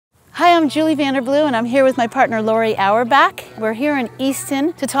Hi, I'm Julie Vanderblue and I'm here with my partner Lori Auerbach. We're here in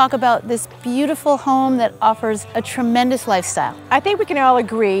Easton to talk about this beautiful home that offers a tremendous lifestyle. I think we can all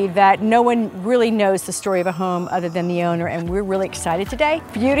agree that no one really knows the story of a home other than the owner, and we're really excited today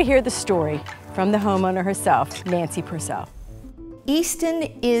for you to hear the story from the homeowner herself, Nancy Purcell.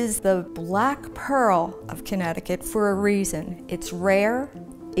 Easton is the black pearl of Connecticut for a reason. It's rare,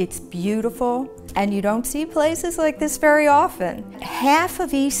 it's beautiful, and you don't see places like this very often. Half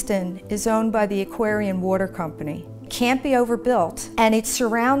of Easton is owned by the Aquarian Water Company. Can't be overbuilt, and it's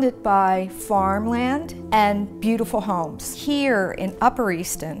surrounded by farmland and beautiful homes. Here in Upper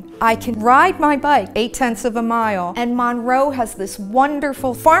Easton, I can ride my bike 8/10 of a mile, and Monroe has this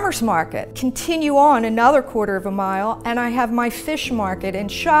wonderful farmer's market. Continue on another 1/4 of a mile, and I have my fish market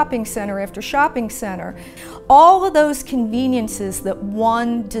and shopping center after shopping center. All of those conveniences that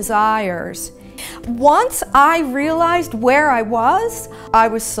one desires. Once I realized where I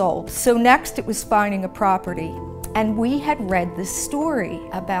was sold. So next it was finding a property. And we had read this story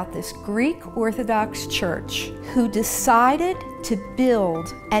about this Greek Orthodox church who decided to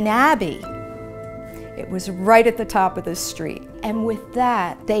build an abbey. It was right at the top of the street. And with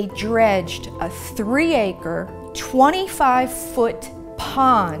that, they dredged a 3-acre, 25-foot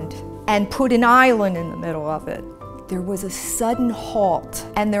pond and put an island in the middle of it. There was a sudden halt,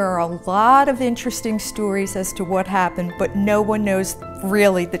 and there are a lot of interesting stories as to what happened, but no one knows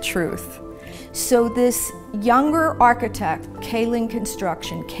really the truth. So this younger architect, Kaling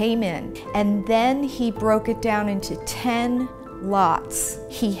Construction, came in, and then he broke it down into 10 lots.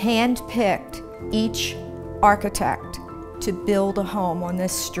 He handpicked each architect to build a home on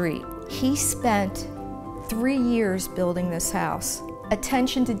this street. He spent 3 years building this house.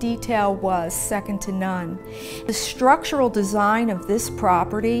 Attention to detail was second to none. The structural design of this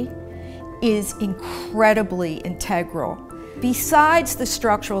property is incredibly integral. Besides the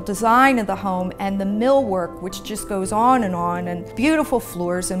structural design of the home and the millwork, which just goes on, and beautiful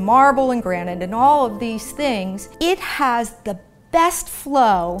floors and marble and granite and all of these things, it has the best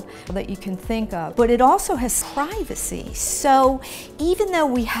flow that you can think of, but it also has privacy. So even though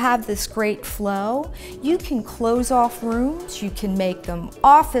we have this great flow, you can close off rooms, you can make them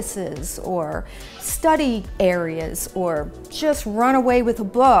offices or study areas or just run away with a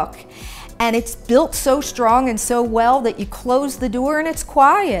book. And it's built so strong and so well that you close the door and it's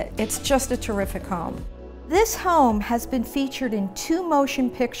quiet. It's just a terrific home. This home has been featured in 2 motion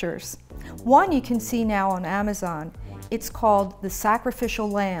pictures. One you can see now on Amazon. It's called The Sacrificial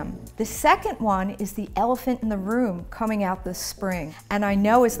Lamb. The second one is The Elephant in the Room, coming out this spring. And I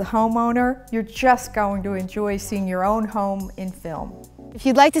know as the homeowner, you're just going to enjoy seeing your own home in film. If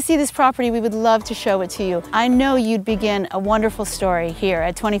you'd like to see this property, we would love to show it to you. I know you'd begin a wonderful story here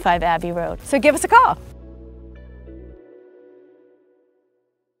at 25 Abbey Road. So give us a call.